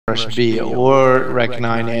rush B or Rec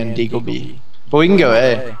 9 and Deagle B. But we can go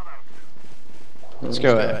A. Let's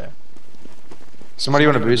go A. Somebody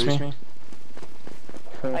want to boost me?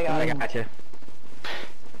 I got you.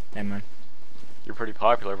 Never mind. You're pretty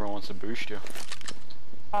popular. Everyone wants to boost you.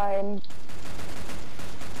 I'm.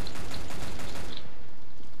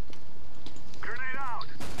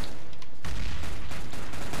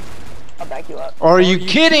 I'll back you up. Are you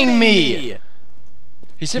kidding me?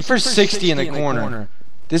 He's hit for 60 in the corner.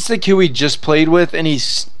 This is the kid we just played with, and he's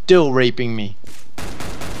still raping me.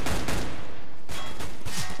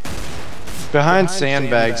 Behind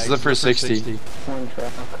sandbags, live for 60. One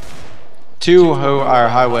truck. Two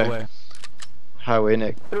highway. Highway,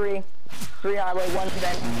 Nick. Three highway, one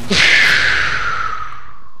vent.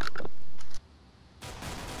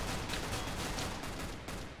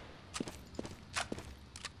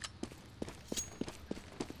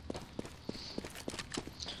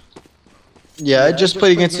 Yeah, I just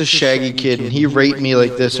played against a shaggy kid, and he raped me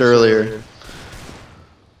like this earlier.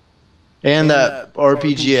 And that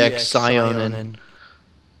RPGX Scion.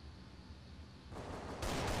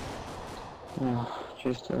 Oh,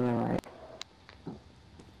 just to the right.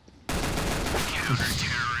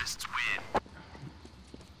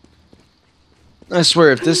 I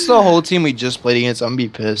swear, if this is the whole team we just played against, I'm gonna be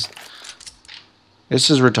pissed.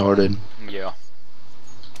 This is retarded. Yeah.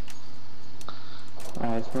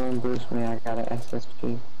 Alright, someone boost me, I got an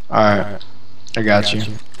SSG. Alright, I got you.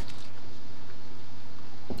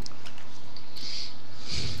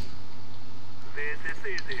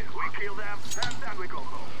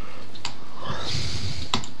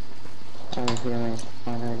 I have a feeling it's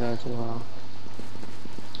not gonna go too well.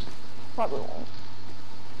 Probably won't.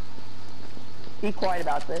 Be quiet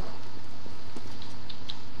about this.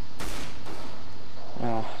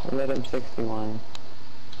 Oh, let him 61.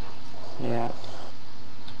 Yeah.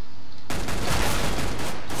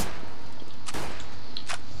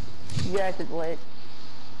 You guys is late.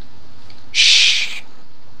 Shh.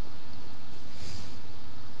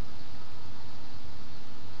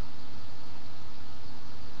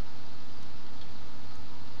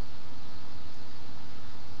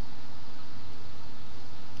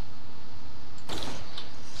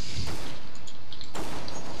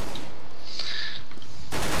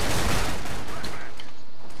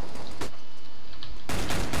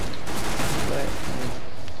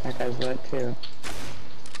 That guy's lit too.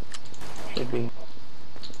 Should be.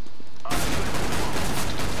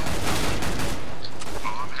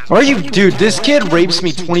 Are you, dude? This kid rapes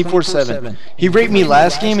me 24/7. He raped me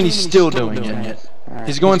last game, and he's still doing it.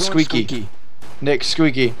 He's going squeaky. Nick,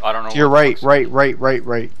 squeaky. I don't know. To your right. Squeaky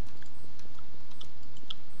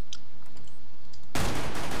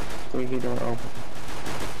door open.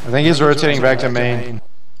 I think he's rotating back to main.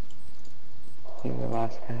 He's the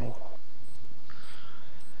last guy.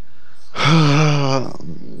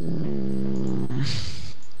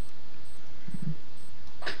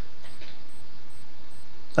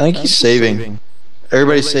 I think he's saving.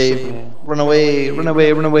 Everybody save. Yeah. Run away, run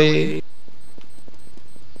away, run away. Yeah,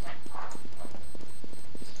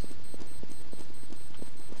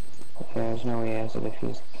 there's no way he has to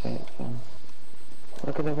defuse the kit, so.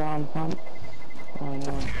 Look at the bomb pump. Oh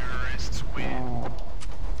no. Oh.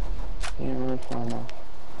 He didn't really far enough.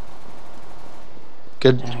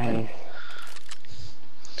 Good. Nice.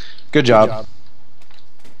 Good job.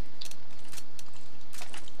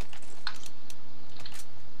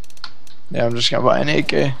 Yeah, I'm just gonna buy an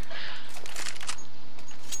AK.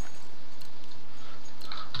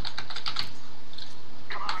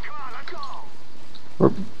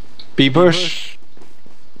 B push?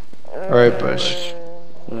 Alright, push.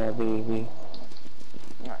 Yeah, B.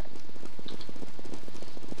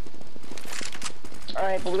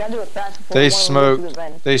 Alright, but we gotta do it fast before They one of them goes to the smoked.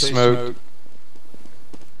 vent. They smoked.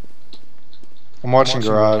 I'm watching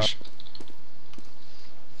garage.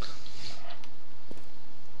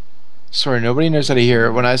 Sorry, nobody knows how to hear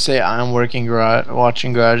it. When I say I'm working garage,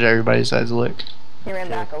 watching garage, everybody says lick. He ran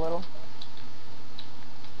back a little.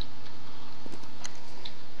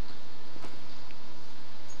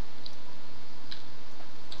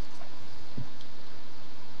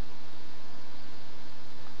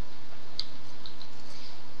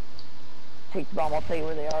 Take the bomb, I'll tell you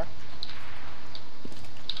where they are.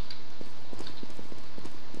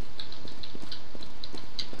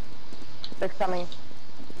 They're coming.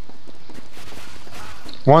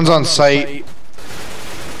 One's on site.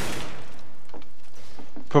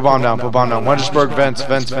 Put bomb down, put bomb down. One just broke vents.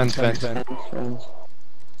 One's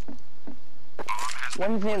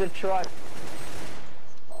near the truck.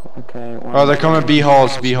 Okay. Oh, they're coming B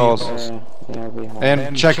halls, B halls. Yeah, B halls.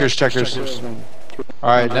 And checkers.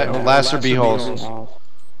 Alright, last are B halls.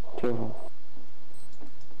 Two of them.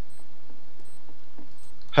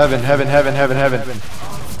 Heaven, heaven, heaven, heaven, heaven.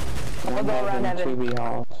 One go around heaven, two heaven. B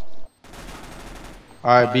halls.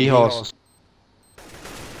 Alright, B halls.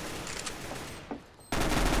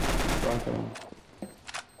 Both of them.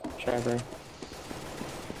 Trevor.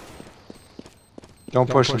 Don't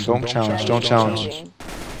push him, don't challenge, don't challenge. Changing.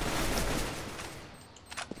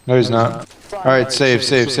 No, he's not. Alright, save,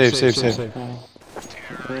 save, save, save, save.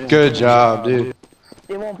 Good job, dude.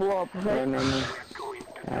 They won't blow up, I okay? don't know.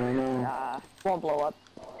 I don't know. Nah, won't blow up.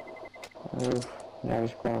 Oof. That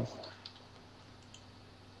was close.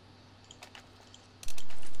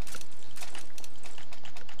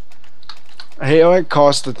 I hate how it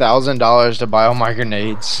cost $1,000 to buy all my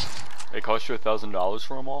grenades. It cost you $1,000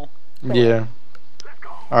 for them all? Yeah.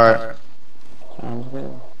 Alright. Sounds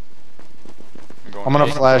good. I'm gonna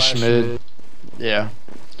flash mid. Yeah.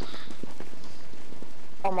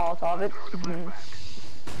 I'll Molotov it. Mhm.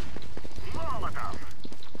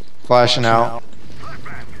 Flashing out.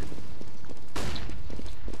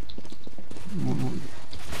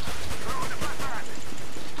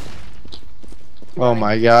 Oh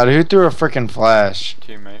my god, who threw a freaking flash?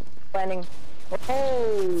 Teammate. Landing.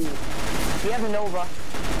 Oh! You have a Nova,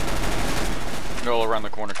 Go around the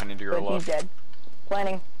corner, can you do your but he's left? dead.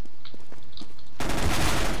 Planning.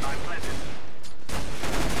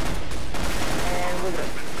 And we're good.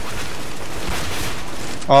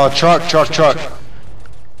 Oh, truck, truck, truck.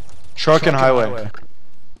 Truck and highway.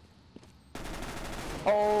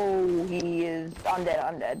 Oh, he is. I'm dead,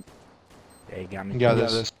 I'm dead. Yeah, you got me. You got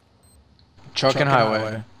this. Truck and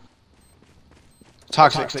highway.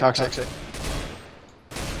 Toxic, toxic.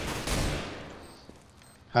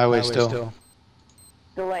 Highway still.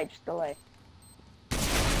 Delay, just delay.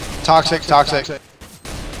 Toxic, toxic.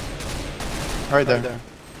 Right there.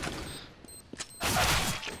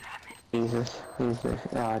 Jesus. Jesus.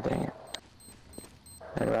 Oh, dang it.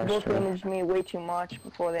 They rushed Both her. damaged me way too much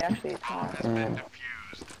before they actually attacked.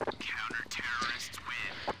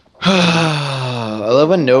 I love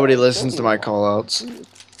when nobody listens to my callouts.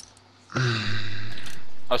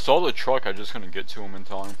 I saw the truck, I just couldn't get to him in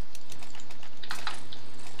time.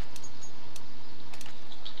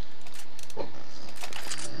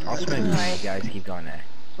 I'll swing you guys, keep going there.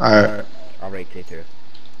 Alright, I'll rotate through.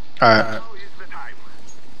 alright.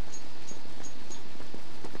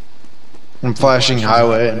 I'm flashing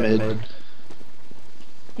highway and mid.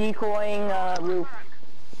 Decoying roof.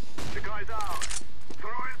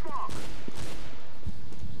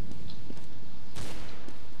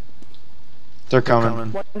 They're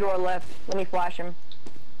coming. One door left. Let me flash him.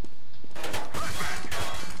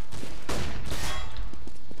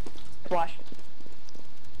 Flash.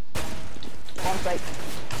 On site.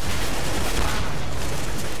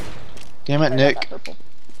 Damn it, Nick.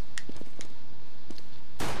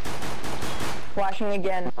 Flashing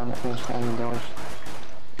again. On the first side of the doors.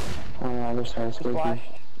 On the other side, squeaky. Flash.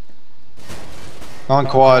 On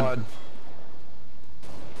quad.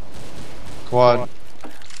 Quad.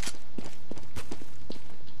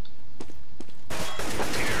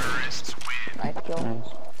 Nice kill. Nice.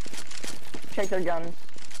 Check their guns.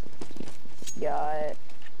 Got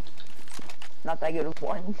not that good of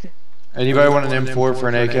ones. Anybody want an M4 for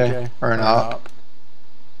an AK? Or an op?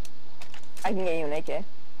 I can get you an AK.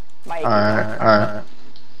 My AK. Alright, alright.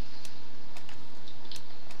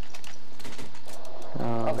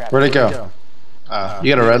 I'll grab Where'd it. it go?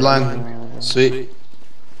 You got a red line? Sweet.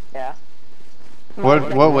 Yeah.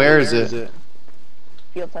 What where is it?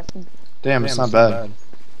 Field tested. Damn, it's not bad.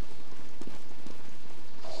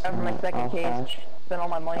 For my second case. Spent all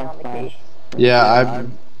my money on the case. Yeah,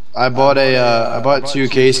 I bought 2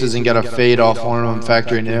 cases and got a fade off one of them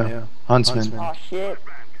factory new. Huntsman. Oh shit.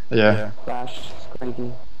 Yeah. Flash,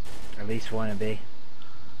 squeaky. At least one to be.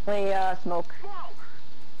 Let me smoke.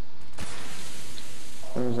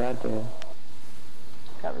 What does that do?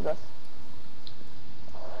 Covers us.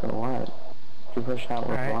 For what? You push out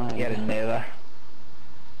with Alright, blind. get a Nova.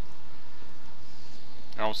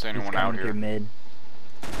 I don't see anyone He's out coming through here. mid.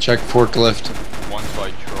 Check forklift. One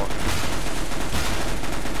side truck.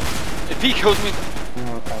 If he kills me,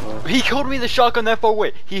 No cover. he killed me the shotgun that far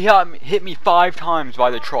away. He hit me 5 times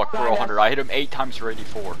by the truck for 100. I hit him 8 times for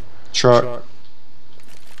 84. Truck.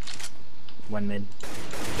 One mid.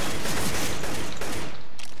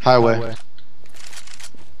 Highway.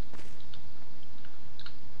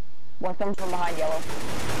 One comes from behind yellow.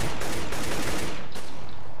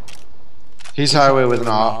 He's highway with an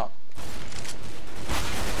op.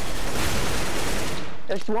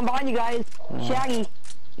 There's one behind you guys. Shaggy.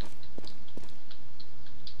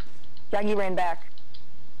 Shaggy ran back.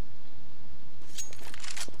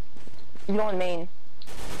 He's going main.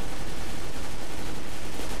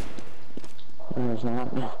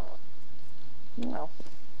 there's not. No.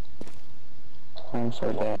 I'm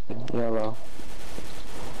so dead. Yellow.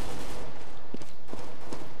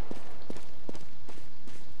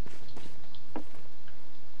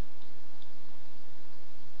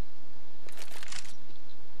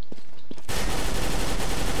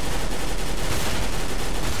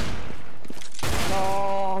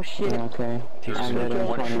 Oh shit. Okay. Two I'm smokes, dead.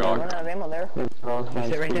 one I'm shot. running out of ammo there.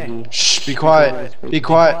 Sit right there. Shh, be quiet. Be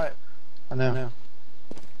quiet. I know.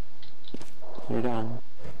 You're done.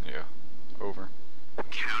 Yeah. Over.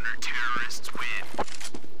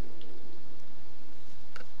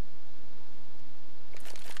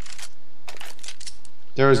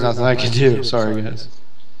 There was nothing I could do. Sorry, guys.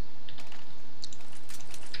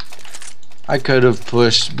 I could have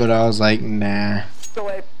pushed, but I was like, nah. Go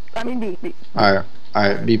away. I mean B. Alright,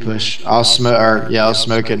 alright, B push. I'll smoke, or yeah, I'll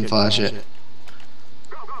smoke it and flash it.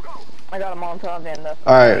 I got a Molotov and the...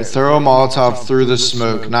 Alright, throw a Molotov through the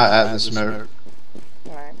smoke, not at the smoke.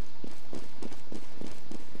 Alright.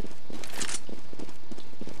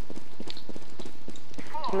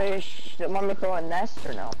 Want me to throw a nest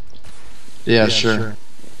or no? Yeah, sure.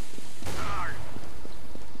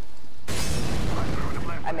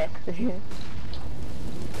 I missed.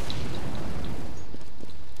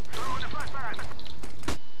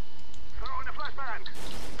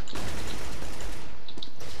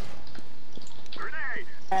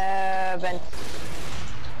 Vent.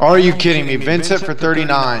 Are you kidding me? Vince hit for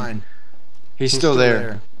 39. He's still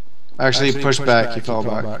there. Actually, he pushed back. He fell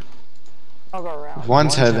back. I'll go around.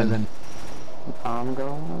 One's heaven. I'm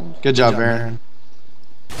going. Good job, Aaron.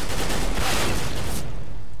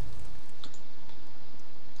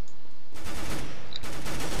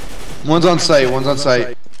 One's on site. One's on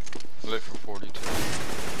site. Lit for 42.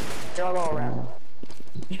 Here, I'll go around.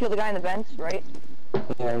 Did you kill the guy in the vents, right?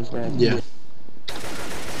 Yeah, he's dead. Yeah.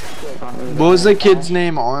 What was the kid's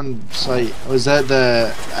name on site? Was that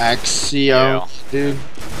the Axio Yeah. dude?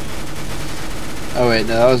 Oh wait,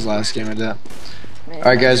 no, that was the last game I did.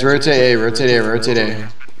 Alright guys, rotate A, rotate A, rotate A.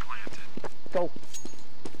 Go.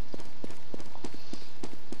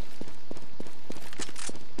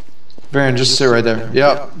 Baron, just sit right there.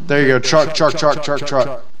 Yep, there you go. Truck. Two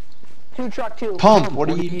truck, two. Pump, what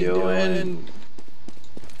are you doing?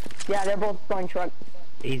 Yeah, they're both going truck.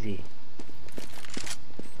 Easy.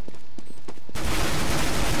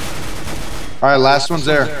 Alright, last one's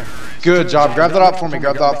there. Good job. Grab that up for me.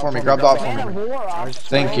 Grab that up for me. Grab that up Man for of me. war off.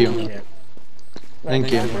 Thank you. Shit.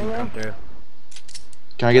 Thank you. Come through.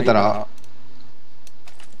 Can I get that out?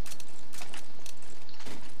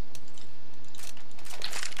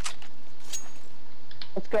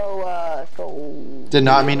 Let's go. Did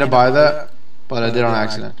not mean to buy that, but I did on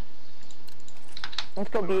accident. Let's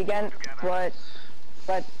go B again, but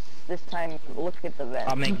this time let's get the vent.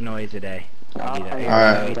 I'll make noise today. I'll be there.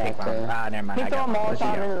 Alright. Take bomb. Ah, never mind. We I throw a got one. Let's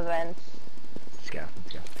Molotov go. into the vents. Let's go.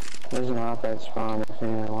 Let's go. There's an op at spawn if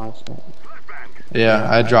anyone wants it. Yeah,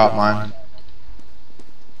 I dropped mine.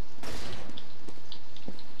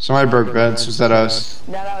 Somebody broke beds. Was that us?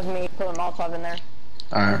 Yeah, that was me. Put a Molotov in there.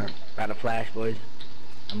 Alright. About to flash, boys.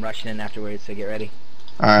 I'm rushing in afterwards, so get ready.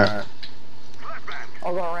 Alright.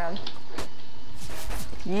 I'll go around.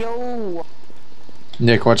 Yo!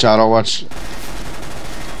 Nick, watch out. I'll watch.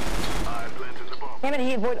 Damn it,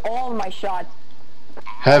 he avoided all of my shots.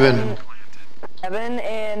 Heaven. Heaven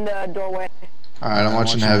and doorway. Alright, I'm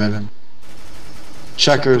watching Heaven.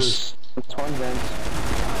 Checkers. It's one vent.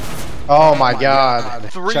 Oh my god.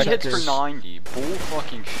 3 hits Checkers. for 90. Bull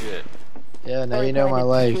fucking shit. Yeah, now you know my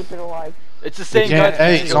life. Keep it alive. It's the You same can't, guy.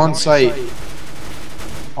 hey, it's on site.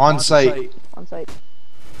 On site. On site.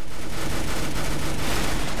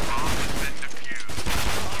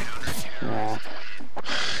 Yeah.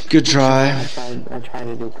 Good try. I tried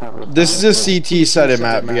to do cover. This is a CT set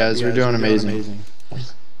map, you guys. We're doing amazing.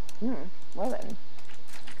 Well then.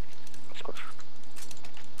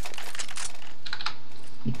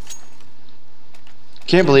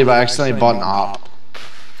 Can't believe I accidentally bought an op.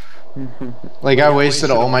 Like, I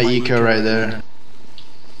wasted all my eco right there.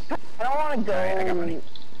 I don't want to go. Alright, I got money.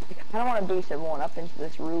 I don't want to boost everyone up into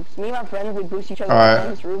this roof. Me and my friends, we boost each other Alright. up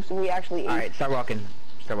into this roof, so we actually. Alright, start walking.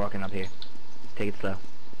 Start walking up here. Take it slow.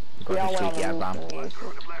 Go We all to went street, on yeah, the bomb. roof.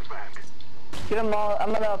 Get them all.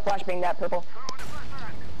 I'm gonna flashbang that purple.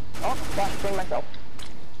 Oh, flashbang myself.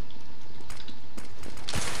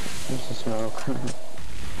 There's the smoke.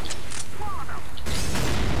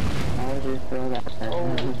 How would you throw that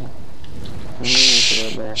there?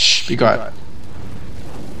 Shh, be quiet.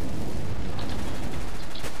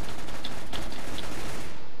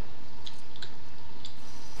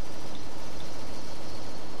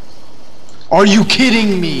 Are you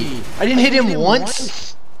kidding me? I didn't hit him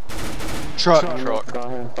once? Truck. Truck. Go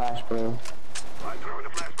ahead and flash, bro.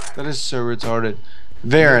 That is so retarded.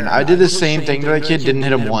 Varen, I did the same thing to that kid, didn't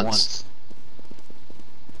hit him once.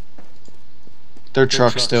 They're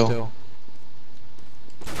truck still.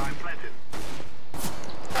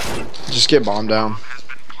 Just get bombed down.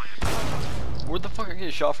 Where the fuck are you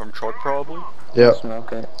getting shot from? Truck probably? Yep.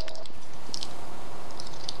 Smoke it.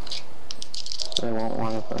 They won't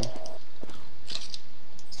want it though.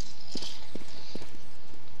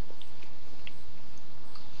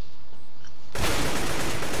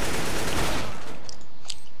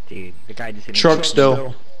 Dude, the guy just hit me. Truck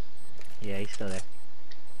still. Yeah, he's still there.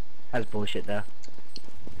 That's bullshit though.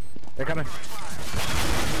 They're coming.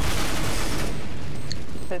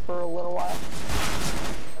 Sit for a little while.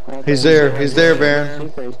 He's there, Varen.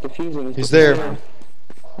 He's defusing. He's there.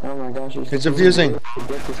 Oh my gosh, He's defusing.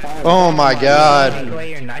 Oh my god. Take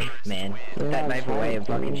away your knife, man. Put that knife away and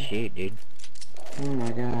fucking shoot, dude. Oh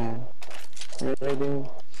my god. Really, dude?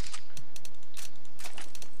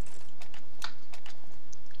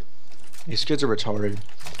 These kids are retarded.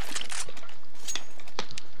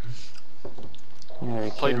 Yeah,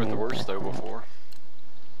 Played with the worst though before.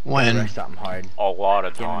 When? Rush something hard. A lot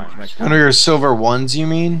of Give him too times. much time. Under your silver ones, you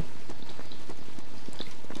mean?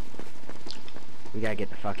 We gotta get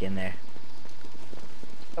the fuck in there.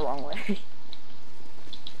 The wrong way.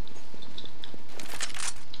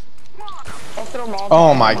 I'll throw them all.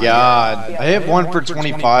 Oh my god. I hit 1 for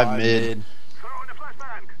 25 mid.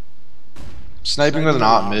 Sniping with an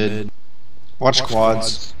op mid. Watch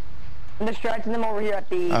quads. I'm distracting them over here at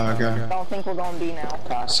B. Oh, okay. I don't think we're going B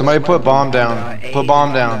now. Somebody put bomb down. Put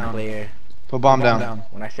bomb down. Clear. Put bomb down.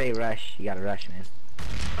 When I say rush, you gotta rush, man.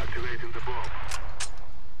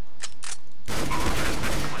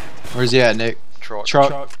 Where's he at, Nick? Truck.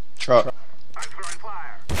 Truck.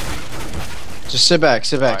 Just sit back,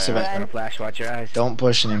 sit back. Gonna flash, watch your eyes. Don't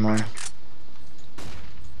push anymore.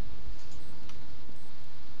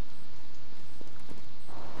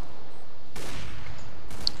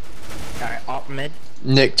 Alright, off mid.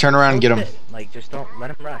 Nick, turn around and get him. Like, just don't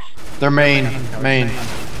let him rush. They're main. Main.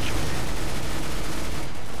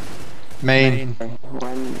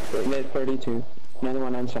 One mid 32. Another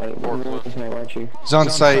one on site. One on site, watch you. He's on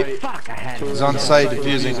site. Fuck, I had He's it. on site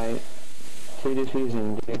defusing. Two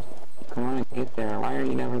defusing, dude. Come on, get there. Why are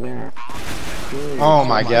you never there? Dude, Oh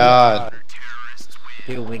my god.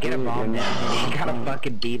 Dude, we get a bomb down. You gotta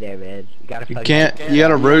fucking be there, man. You gotta You fucking can't, you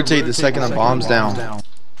gotta rotate the second the bomb's down.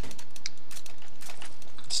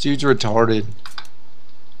 This dude's retarded.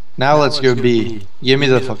 Now let's go B. Give me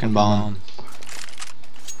the fucking bomb.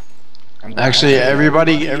 Actually,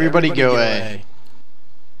 everybody go A.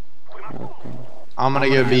 I'm gonna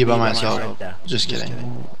go B by myself. Just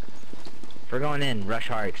kidding. If we're going in, rush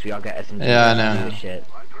hard, cause we all got SMGs. Yeah, I know. Do this shit.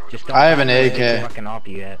 Just don't I have an fucking AK. Fucking off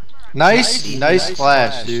you yet. Nice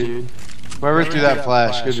flash, dude. Whoever threw that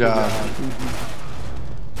flash, good job.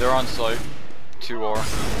 They're on site. 2R.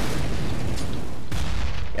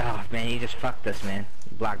 Oh man, you just fucked us, man.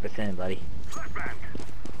 You blocked us in, buddy.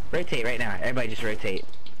 Rotate right now. Everybody just rotate.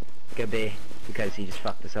 Go B, because he just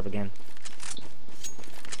fucked us up again.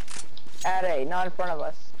 At A, not in front of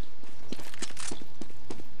us.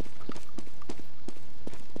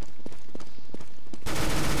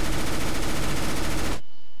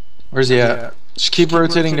 Where's he at? Just keep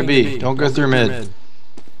rotating to B. Don't go through mid.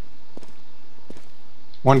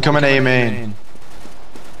 One coming A main.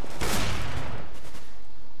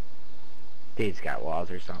 Dude's got walls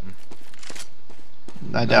or something.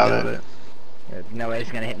 I doubt it. No way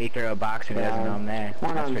he's gonna hit me through a box when he doesn't know I'm there.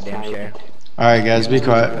 That's for damn sure. Alright guys, be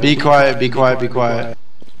quiet. Be quiet, be quiet, be quiet.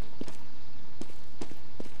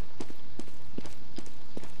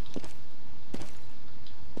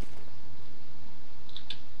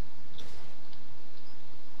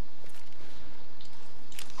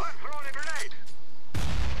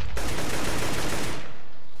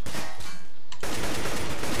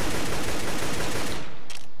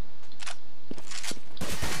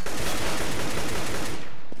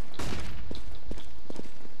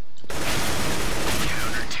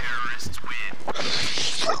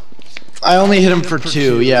 I only hit him for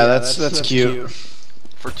 2. Yeah, that's cute.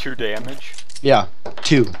 For 2 damage. Yeah,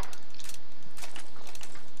 2.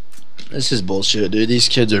 This is bullshit, dude. These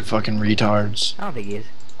kids are fucking retards. I don't think he is.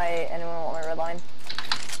 Anyone want my red line?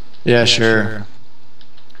 Yeah, sure.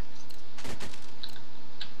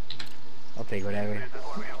 I'll take whatever.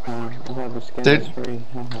 I have the skin Dude. is free.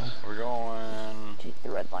 We're going. Take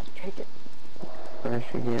the red line. Take it. First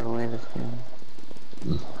you give away the skin.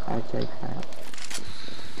 I take that.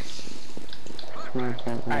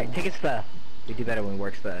 Alright, take it slow. We do better when we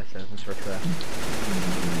work slow, so let's work slow.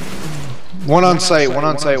 One on site, one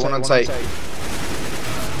on site, one on site.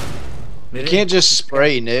 You can't just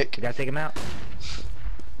spray, Nick. We gotta take him out.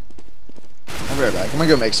 I'll be right back. I'm gonna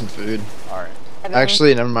go make some food. Alright.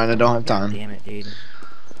 Actually, never mind. I don't have time. Damn it, dude.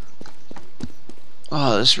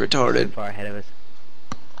 Oh, this is So retarded. far ahead of us.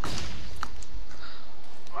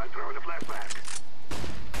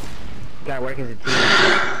 We gotta work as a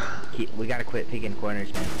team. We gotta quit picking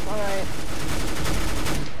corners, man. Alright.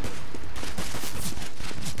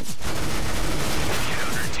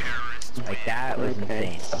 Like, that was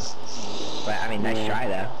insane. But, I mean, nice try,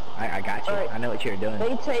 though. I got you. I know what you were doing.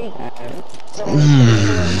 They take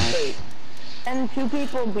and 2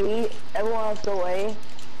 people B, everyone else go A,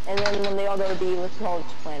 and then when they all go B, let's all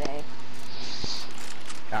just plan A.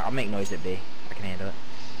 I'll make noise at B. I can handle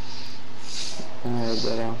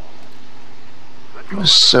it.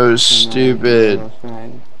 So stupid.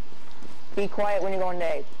 Be quiet when you're going to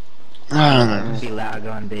A. I don't know. Be loud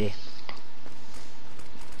going B.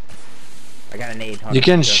 I got a nade. You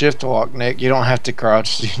can shift walk, Nick. You don't have to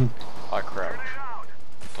crouch, dude. I crouched.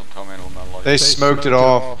 Don't tell me I'm not like They smoked it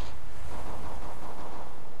off.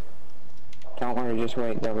 Don't worry, just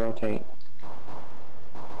wait, they'll rotate.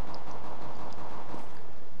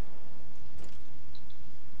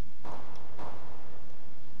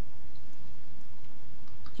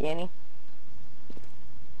 Danny?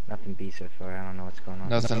 Nothing B so far. I don't know what's going on.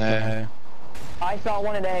 Nothing A. I saw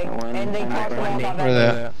one today, and they talked about that. Where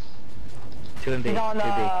they at? 2 and B. He's 2 on B.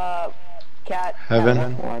 cat.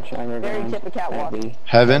 Heaven. Watch Very tip of catwalk.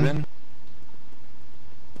 Heaven.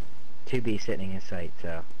 2B sitting in sight,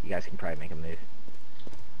 so you guys can probably make a move.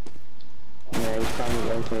 Yeah, he's probably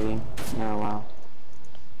rotating. Oh wow.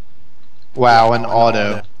 Wow, an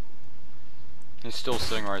auto. He's still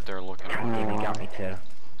sitting right there looking. Damn, he got me too.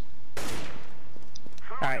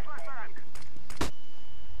 Alright.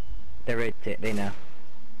 They're right there. They know.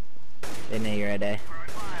 They know you're at A.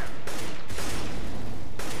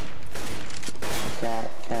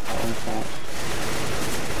 Cat.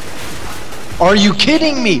 Are you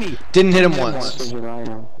kidding me? Didn't hit him once.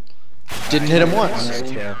 Didn't hit him once.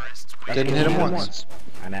 Didn't hit him once.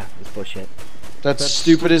 I know. It's bullshit. That's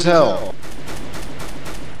stupid as hell.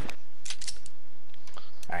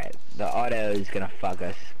 Alright. The auto is gonna fuck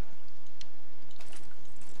us.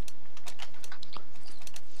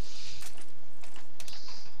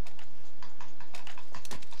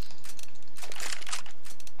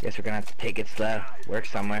 Guess we're gonna have to take it slow. Work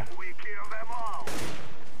somewhere.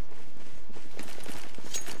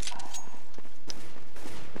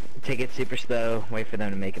 Take it super slow. Wait for them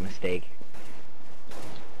to make a mistake.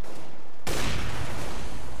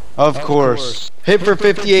 Of course. Hit for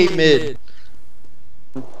 58 mid.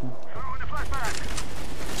 I'm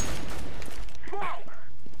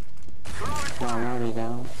already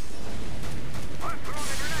down.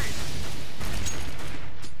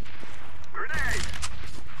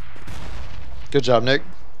 Good job, Nick.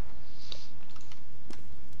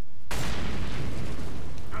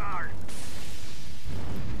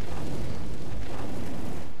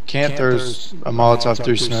 Can't throws a Molotov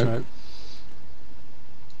through smoke.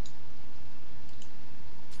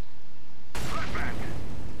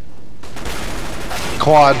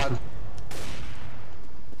 Quad.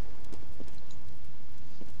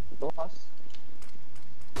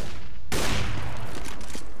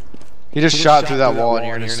 He just shot through that wall and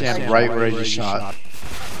you're gonna stand right where he just shot.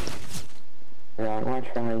 Yeah,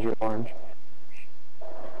 watch behind you, orange.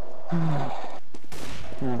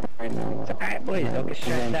 Right now. Alright, boys, don't get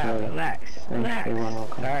stressed out. Relax. Relax.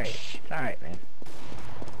 Alright. It's alright, man.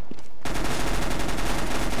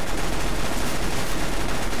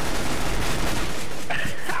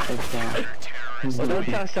 Well, don't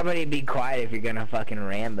tell somebody to be quiet if you're gonna fucking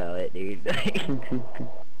Rambo it, dude.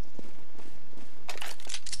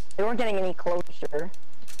 They weren't getting any closer.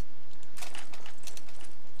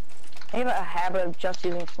 I have a habit of just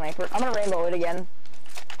using sniper. I'm gonna Rainbow it again.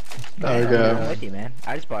 There we go. I'm with you, man.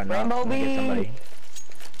 I just bought an Rainbow B.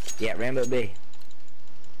 Yeah, Rainbow B.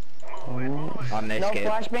 On this No scape.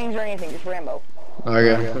 flashbangs or anything, just Rainbow.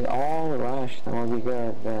 Okay. With all the rush, that would be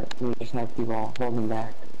good, but we just have people holding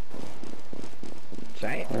back.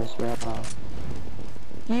 Right? There's Rambo.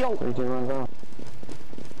 Yo! 3, 2, 1, go.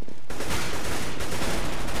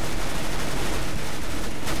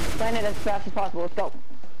 Plan it as fast as possible, let's go.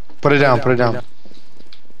 Put it down, put it down.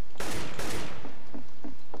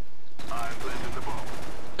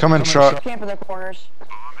 Come in, truck. Camp in their corners.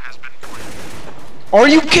 Are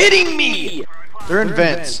you kidding me? They're in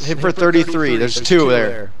vents. Hit for 33. There's 2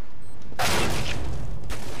 there.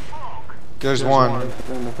 There's 1.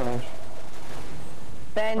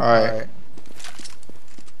 Then, Alright.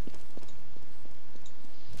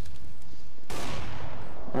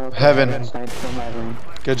 Heaven. Side from heaven.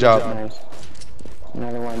 Good job. Nice.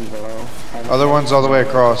 Another one below. Heaven. Other one's all the way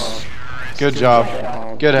across. Good job.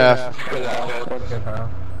 Good half. Good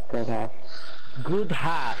half. Good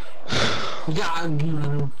half.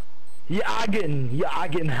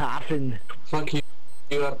 Jagen hafen. Fuck you,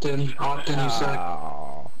 Upton. Upton, you suck.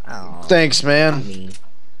 Oh. Thanks, man. mean.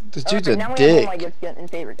 This dude's Okay, a now we have all my dick. gifts and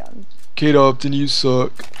favorite guns. Kid Upton, you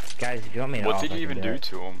suck. Guys, if you want me to What off, did I you can even do it.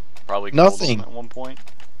 to him? Probably Nothing. killed him at one point.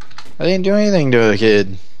 I didn't do anything to the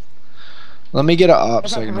kid. Let me get an op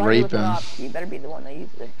If so I I'm can provided rape with an him. op, you better be the one that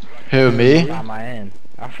uses it. Who, me? On my end.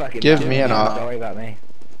 I'll fucking Give me an op. Don't worry about me.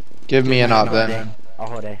 Give me an op then. I'll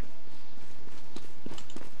hold it.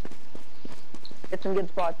 Get some good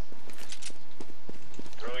spots.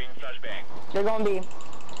 They're gonna be.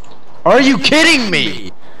 Are you kidding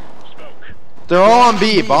me? They're all on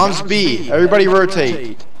B. Bombs B. Everybody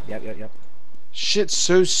rotate. Yep. Shit's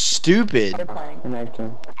so stupid. They're playing. Knifed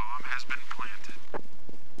him.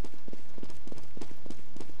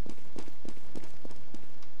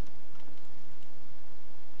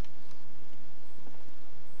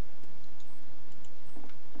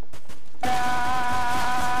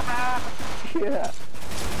 Yeah.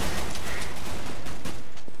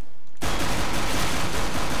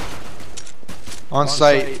 On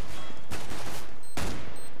site.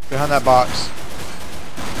 Behind that box.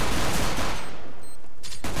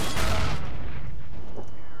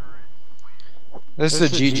 This is a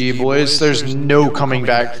GG, boys. There's no coming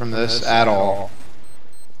back from this at all.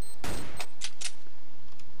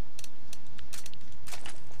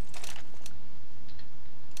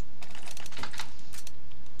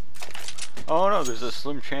 Oh no, there's a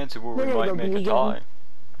slim chance of where we There you might go, make a Beagle. tie.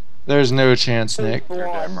 There's no chance, Nick. You're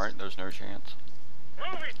damn right, there's no chance.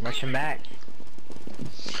 Rush him back.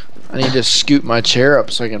 I need to scoot my chair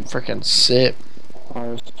up so I can frickin' sit.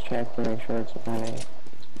 I'll just check to make sure it's not a...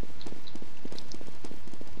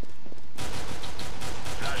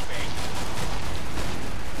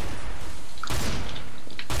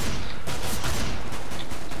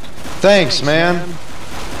 Thanks, man.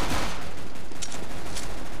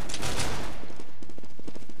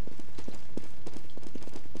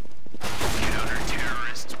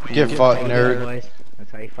 Get fucked, nerd. Boys.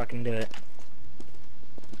 That's how you fucking do it.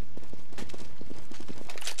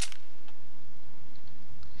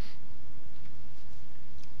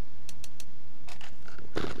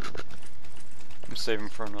 I'm saving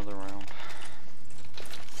for another round.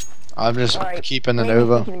 I'm just Alright, keeping the maybe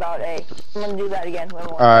Nova. thinking about A. I'm gonna do that again.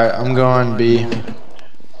 Alright, I'm going B.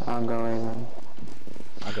 I'll go in.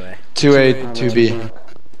 I'll go ahead. 2A, 2B.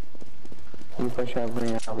 You push up,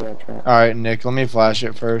 bring out the trap. Alright, Nick, let me flash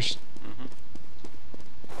it first.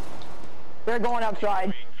 They're going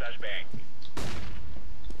outside.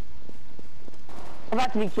 I'm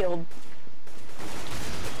about to be killed.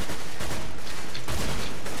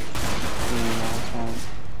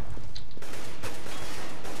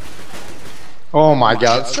 Oh my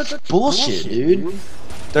god, it's such bullshit, dude.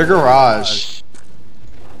 Their garage.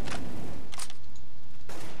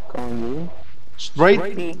 Going B.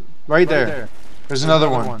 Right, B. right there. There's another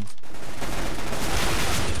one.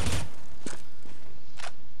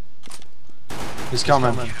 He's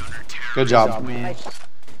coming. Good job. Nice.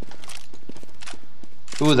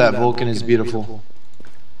 Ooh, that Vulcan is beautiful.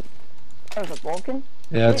 That was a Vulcan?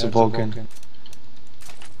 Yeah, it's a Vulcan.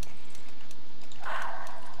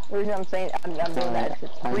 The reason I'm saying I'm doing that is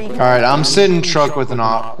it's free. Alright, I'm sitting truck with an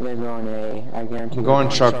op. They're going A. I guarantee. I'm going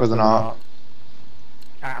truck with an op.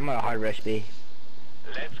 Alright, I'm gonna hard rush B.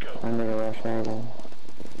 I'm gonna rush A.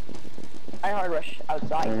 I hard rush I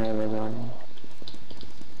outside. know they're going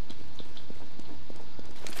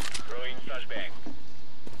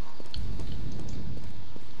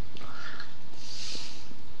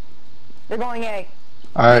They're going A.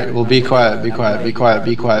 Alright, well be quiet, be quiet, be quiet,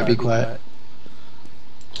 be quiet, be quiet.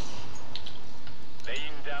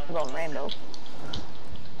 I'm going Rambo.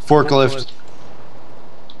 Forklift.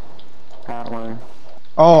 A. Got one.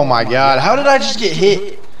 Oh my god, how did I just get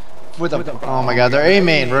hit? With a, oh my god, they're A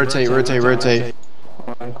main. Rotate, rotate, rotate.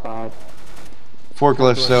 One cloud.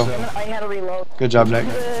 Forklift still. I had to reload. Good job, Nick.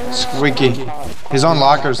 Squeaky. He's on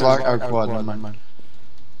lockers, or quad, never mind.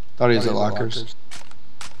 Thought he was at lockers.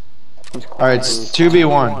 Alright, it's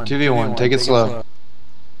 2v1, 2v1, take it slow.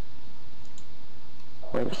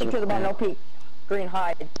 Wait for Shoot to the ball, no peek. Green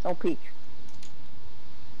hide, no peek.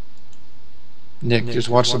 Nick, just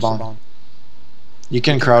watch the bomb. You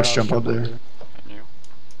can crouch jump up there. Can you?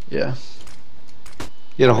 Yeah.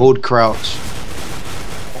 You gotta hold crouch.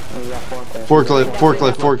 Forklift,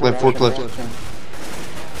 forklift, forklift, forklift.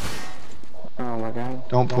 Oh my god.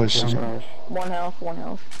 Don't push. Rush. One health, one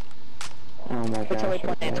health. Oh my Wait till he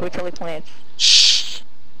gosh. plants. Wait till he plants. Shh.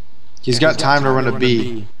 He's got time to run a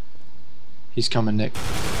B. He's coming, Nick.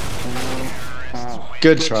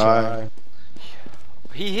 Good try.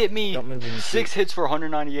 He hit me Don't move in the 6 hits for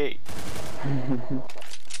 198.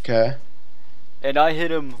 Okay. And I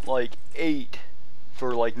hit him like 8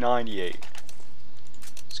 for like 98.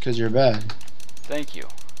 It's because you're bad. Thank you.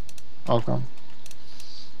 Welcome.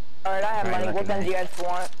 Alright, I have Alright, money. What lucky guns do you guys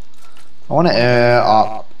want? I want to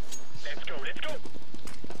op.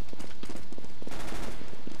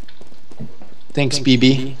 Thanks,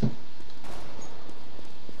 BB.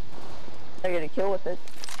 I get a kill with it.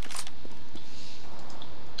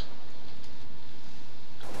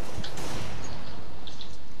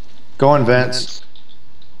 Go on, Vince.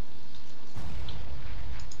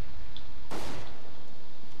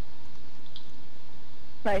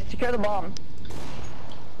 Nice, secure the bomb.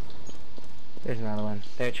 There's another one.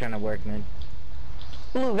 They're trying to work, man.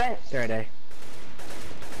 Blue vent. Third A.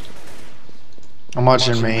 I'm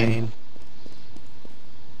watching main.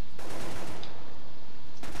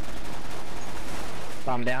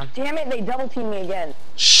 Bomb down. Damn it, they double team me again.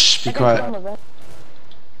 Shh, be I got quiet. bomb event.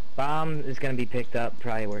 Bomb is gonna be picked up,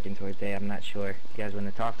 probably working towards A. I'm not sure. You guys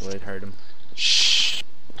wouldn't have talked, would have heard him. Shh.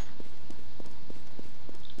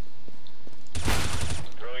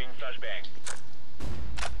 Throwing flashbang.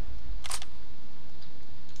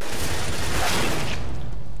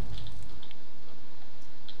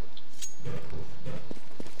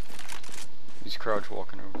 He's crouch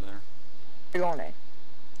walking over there. You're going A.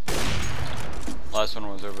 Last one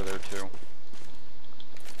was over there too.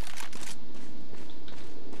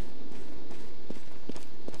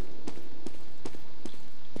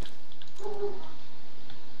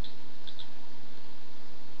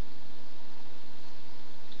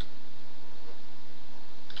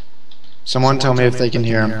 Someone tell me if they can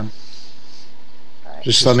hear him.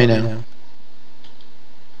 Just let me know.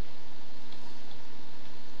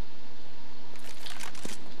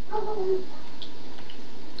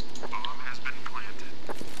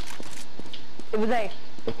 It was A.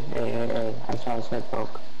 Hey, I saw his head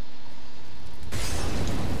poke.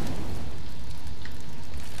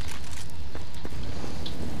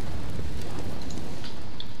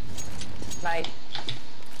 Nice.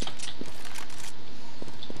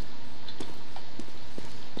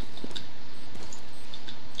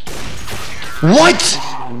 What?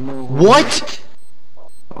 What?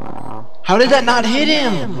 Wow. How did that not hit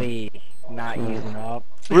him? We not using up.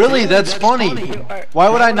 Really? That's funny. Why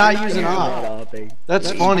would I not use an op?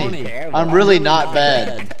 That's funny. I'm really not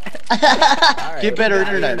bad. Get better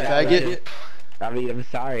internet, faggot. I mean, I'm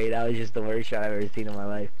sorry. That was just the worst shot I've ever seen in my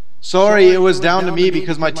life. Sorry, it was down to me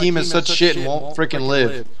because my team is such shit and won't freaking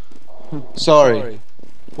live. Sorry.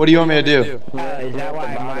 What do you want me to do? Is that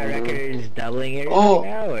why my record is doubling it Oh. right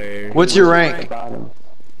now, or? What's your rank? Bottom.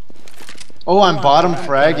 Oh, I'm bottom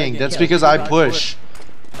fragging. That's because I push.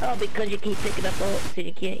 Oh, because you keep picking up ults and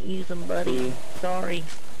you can't use them, buddy. Sorry.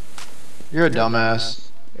 You're a dumbass.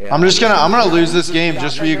 I'm gonna lose this game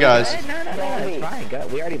just for you guys. No, it's fine.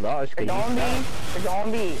 God, we already lost. They're going B. They're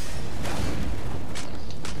going B.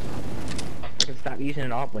 You can stop using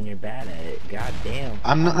an op when you're bad at it. God damn.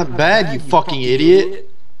 I'm not bad, you fucking idiot.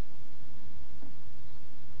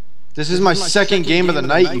 This is my second game of the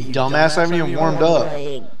night, you dumbass. I haven't even warmed up.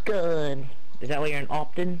 My gun. Is that why you're an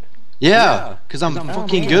Optin? Yeah, because I'm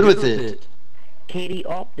fucking good with it. Katie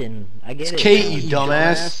Optin. I get It's it. Kate, you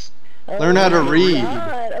dumbass. Learn how to read.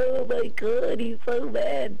 Oh my god, he's so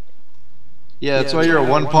bad. Yeah, that's why you're a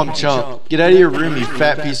one-pump chump. Get out of your room, you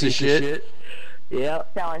fat piece of shit.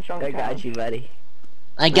 Yep. Challenge, challenge, I got you, buddy.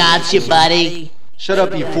 I got you, buddy. Shut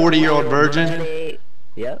up, you 40-year-old virgin.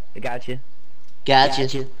 Yep, I got you.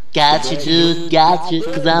 Got you. Got you, dude. Got you.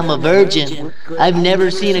 Because I'm a virgin. I've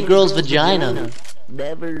never seen a girl's vagina.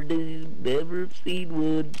 Never, dude. Never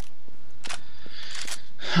seen one.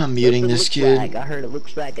 I'm muting this Like? kid. I heard it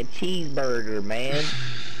looks like a cheeseburger, man.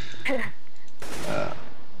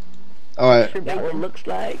 Alright, Is that what it looks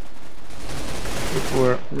like?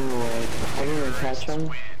 before No way. I didn't even catch him.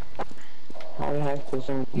 How the heck does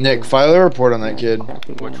him... Nick, file a report on that kid.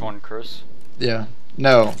 Which one, Chris? Yeah.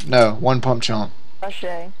 No, one-pump chump. Rush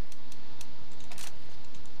A.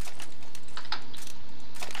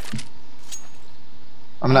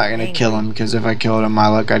 I'm not gonna kill him, because if I killed him, my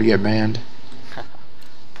luck, I'd get banned.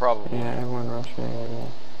 Probably. Yeah, everyone rushed me right now.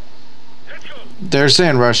 They're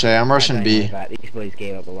saying rush A, I'm rushing B. These boys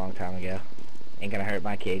gave up a long time ago. Ain't gonna hurt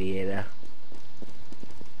my KDA though.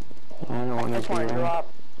 I don't I want just to want to be right.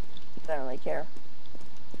 drop. I don't really care.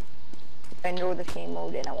 I know this game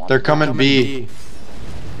mode and I want They're coming B.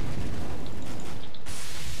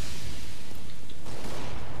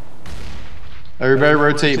 Everybody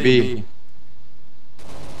rotate B.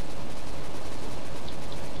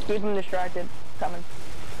 Keep him distracted. Coming.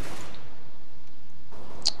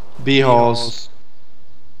 B halls.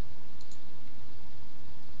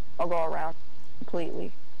 I'll go around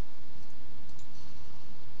completely.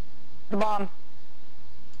 The bomb.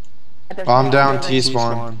 There's Bomb no down building. T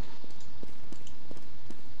spawn.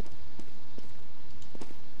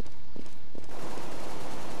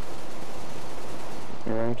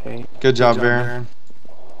 Rotate. Good job, Baron.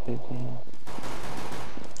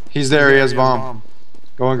 He's there, he has bomb.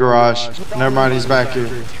 Go in garage. Never mind, he's back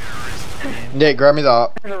here. Nick, grab me the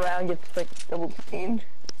op. Turn around, gets like double teamed.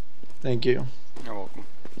 Thank you. You're welcome.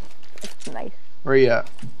 Nice. Where you at?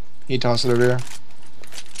 He tossed it over there.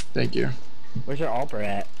 Thank you. Where's your Alper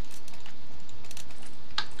at?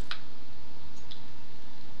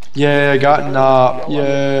 Yay, I got an op.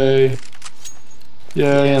 Yay.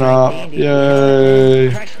 Yay, an op.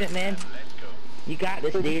 Yay. Crushing it, man. You got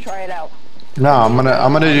this, dude. Try it out. No, I'm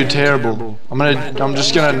gonna do terrible. I'm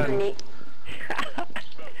just gonna.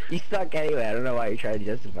 You suck anyway. I don't know why you're trying to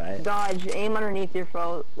justify it. Dodge, aim underneath your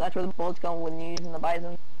throat. That's where the bullets go when you're using the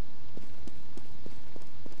bison.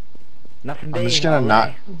 Nothing. I'm just gonna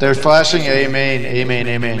not. They're flashing A main, A main,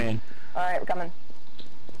 A main. Alright, we're coming.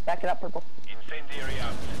 Back it up, purple.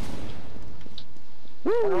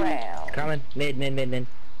 Turn around. Coming. Mid.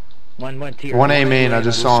 One, two. One A main, I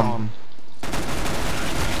just saw him.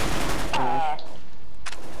 I'm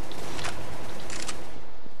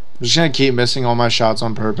just gonna keep missing all my shots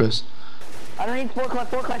on purpose. Underneath, four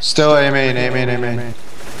clutch. Still A main, A main, A main.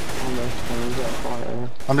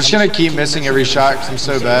 I'm just gonna keep missing every shot because I'm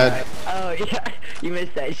so bad. Oh, yeah. You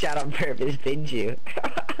missed that shot on purpose, didn't you?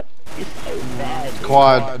 You're so bad, dude.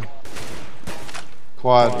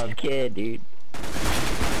 Quad. This kid, dude.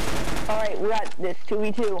 Alright, we got this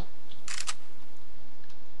 2v2.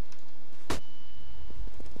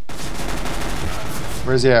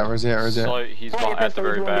 Where's he at? So he's at the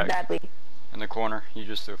very back. In the corner. He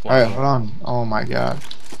just threw a flash. Alright, hold on. Oh my god.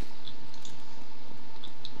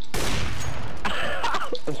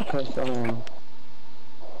 Just press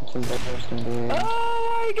it's embarrassing, dude. Oh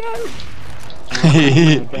my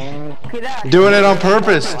god! Doing it on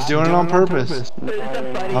purpose. Doing it on purpose. This is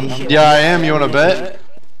the funniest shit. Yeah, I am. You wanna bet?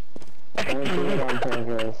 Don't do it on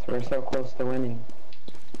purpose. We're so close to winning.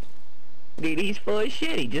 Dude, he's full of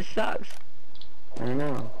shit. He just sucks. I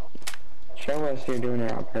know. Show us you're doing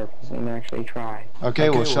it on purpose and actually try. Okay,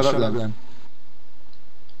 well shut up then.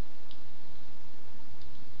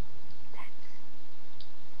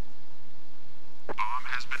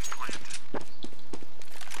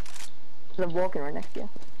 There's a Vulcan right next to you.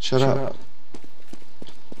 Shut up.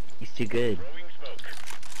 He's too good.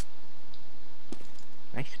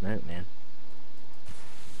 Nice smoke, man.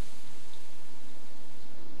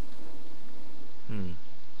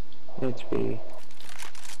 It's B.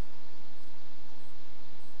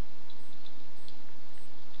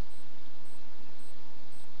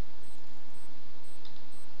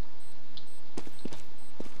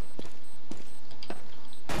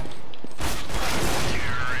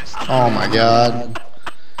 Oh my god.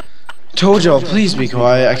 Told y'all, please be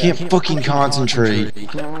quiet. I can't fucking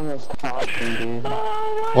concentrate. No one was talking, dude.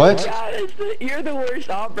 Oh my What? God, you're the worst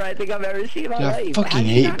opera I think I've ever seen in my Yeah, I life. fucking How do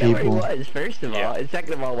you hate not know where he people. was, first of all, and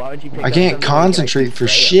second of all, why would you pick I up can't somebody concentrate like for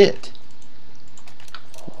this? shit.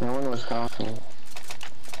 No one was talking.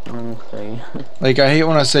 Honestly. Like, I hate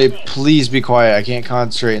when I say, please be quiet. I can't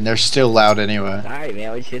concentrate, and they're still loud anyway. Alright,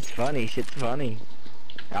 man, shit's funny.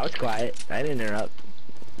 I was quiet. I didn't interrupt.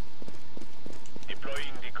 Deploying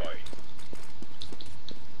decoy.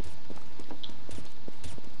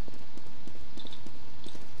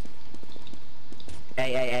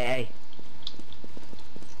 Hey.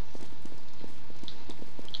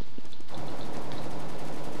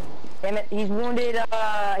 Damn it, he's wounded, he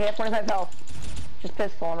has 25 health. Just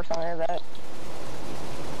pistol him or something like that.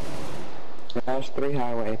 Dash 3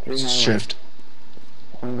 highway, 3 highway. Shift.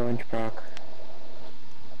 One going truck.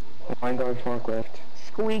 One going forklift.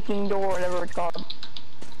 Squeaking door, whatever it's called.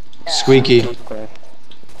 Yeah. Squeaky. Forklift.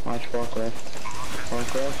 Watch forklift.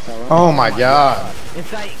 Forklift, hello? Oh my god.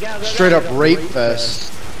 Inside, go. Straight up rape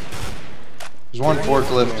fest. There's one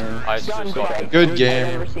forklift. I just got it. Good game.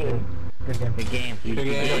 Never seen. Good game. Good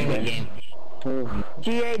game. Ooh.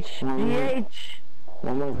 GH.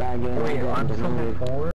 One more bad game. Wait, I'm something forward.